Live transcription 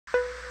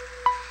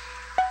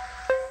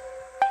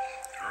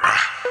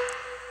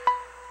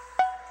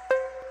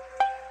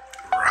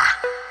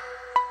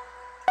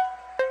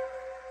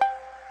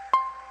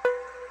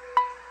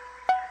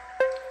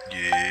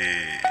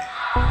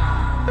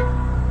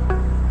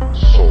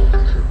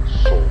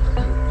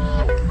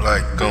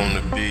Blike on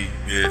the beat,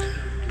 bitch.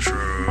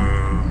 True.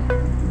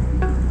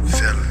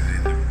 Felon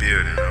in the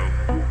building, oh.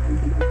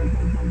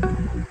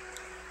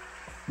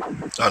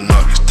 I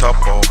knock this top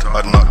off,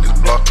 I knock this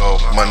block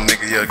off. My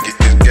nigga, yeah, get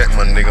this gat,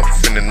 my nigga. I'm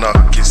finna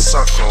knock his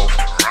sock off.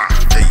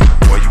 Hey,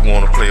 boy, you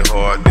wanna play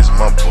hard? This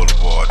my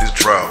boulevard, this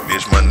drought,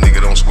 bitch. My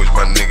nigga don't switch,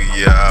 my nigga,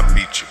 yeah, I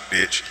beat you,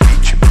 bitch.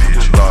 Beat you,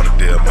 bitch.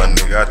 Lauderdale, my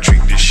nigga, I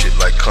treat this shit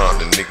like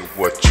Compton. Nigga,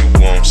 what you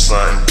want,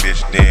 son?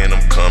 Bitch, then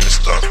I'm coming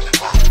stomping.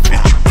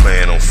 Bitch, you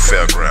playing on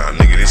fairground,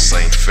 nigga, this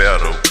ain't fair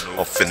though.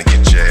 I'm finna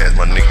get your ass,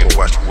 my nigga,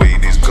 watch the way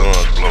these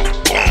guns blow.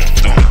 Boom,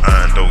 through the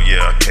iron though,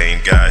 yeah, I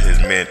can't guide his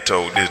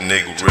mentor. This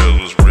nigga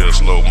was real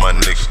slow, my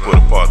nigga put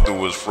a part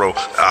through his fro.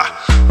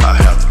 I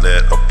have to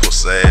let a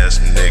pussy ass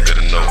nigga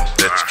to know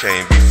that you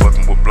can't be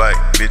fucking with Blike,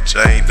 bitch,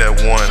 I ain't that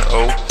one,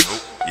 oh.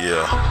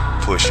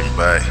 Yeah, pushing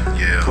back,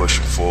 yeah,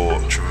 pushing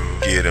forward,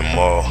 get him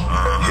all,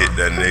 hit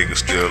that nigga,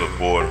 still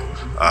aboard him.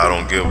 I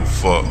don't give a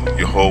fuck,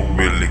 your hoe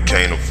really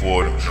can't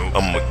afford him.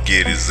 I'ma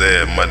get his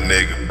ass, my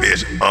nigga,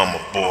 bitch, I'ma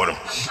board him.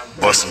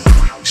 Bust him,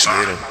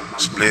 slit him,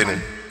 split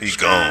him, he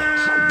gone.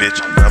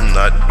 Bitch, I'm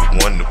not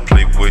the one to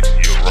play with,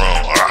 you're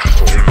wrong.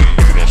 Nigga,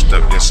 you done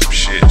stepped in some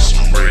shit,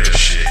 some real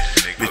shit.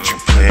 Bitch, you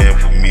playing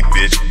with me,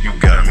 bitch, you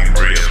got me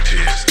real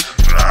pissed.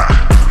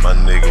 My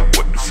nigga,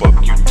 what the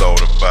fuck you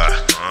thought about?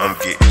 I'm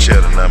getting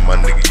cheddar now, my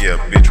nigga, yeah,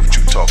 bitch, what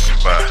you talking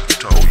about?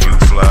 Oh, you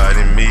fly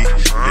than me,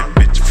 that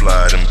bitch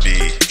fly than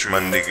B. My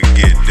nigga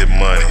get the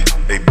money,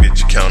 hey bitch,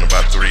 you counting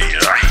by 3.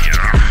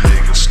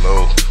 Nigga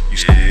slow, you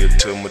still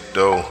to my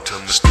door,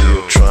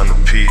 still trying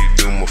to peek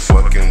through my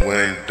fucking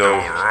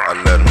window.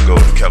 I let him go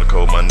to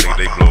Calico, my nigga,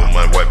 they blow,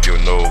 my wipe your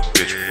nose,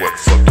 bitch, what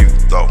the fuck you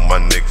thought, my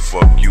nigga,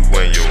 fuck you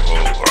and your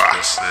hoe.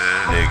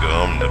 Nigga,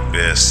 I'm the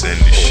best in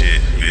this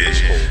shit,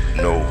 bitch.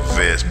 No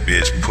vest,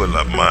 bitch, pull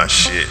up my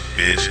shit,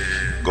 bitch.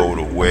 Go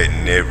to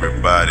wedding,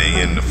 everybody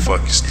in the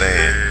fucking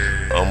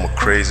stand. I'm a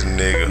crazy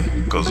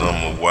nigga, cause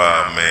I'm a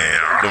wild man.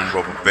 Them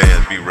rubber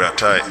bands be wrapped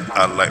tight.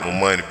 I like my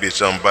money,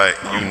 bitch, I'm back.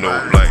 You know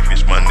Blike,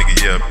 bitch, my nigga,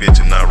 yeah, bitch,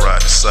 and I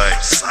ride the sight.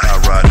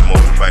 I ride the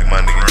motorbike, my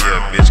nigga,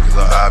 yeah, bitch, cause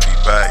I be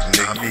back,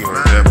 nigga. You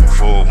heard that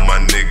before, my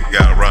nigga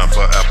got around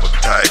for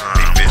appetite.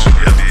 Hey, bitch,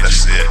 yeah,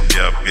 that's it,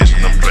 yeah, bitch,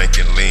 and I'm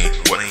drinking lean.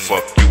 What the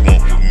fuck you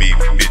want with me,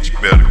 bitch? You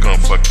better come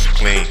fucking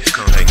clean.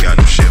 Ain't got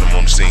no shit, I'm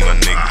on the scene, my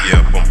nigga,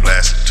 yeah, I'm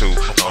blasted too.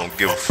 I don't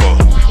give a fuck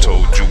who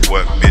told you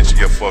what, bitch,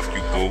 yeah, fuck you,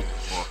 boo.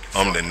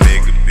 I'm that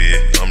nigga,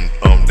 bitch.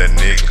 I'm that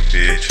nigga,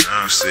 bitch.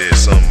 You said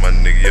something, my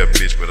nigga, yeah,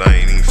 bitch, but I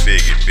ain't even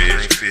figured,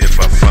 bitch. If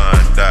I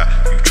find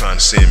out you trying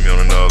to send me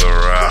on another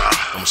route,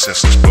 I'ma send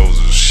some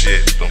explosive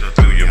shit. Don't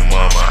do your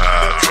mama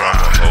high,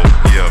 drama hoe.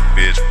 Yeah,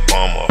 bitch,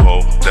 bomber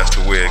hoe. That's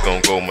the way it gon'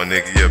 go, my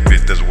nigga. Yeah,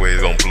 bitch, that's the way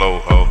it gon' blow,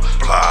 hoe.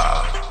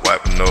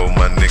 Wipe the nose,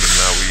 my nigga.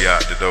 Now we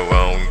out the door.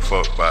 I don't even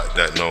fuck about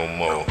that no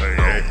more.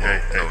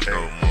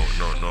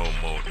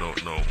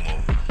 No more.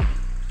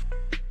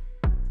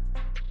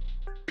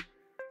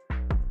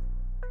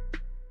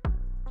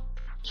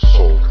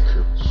 So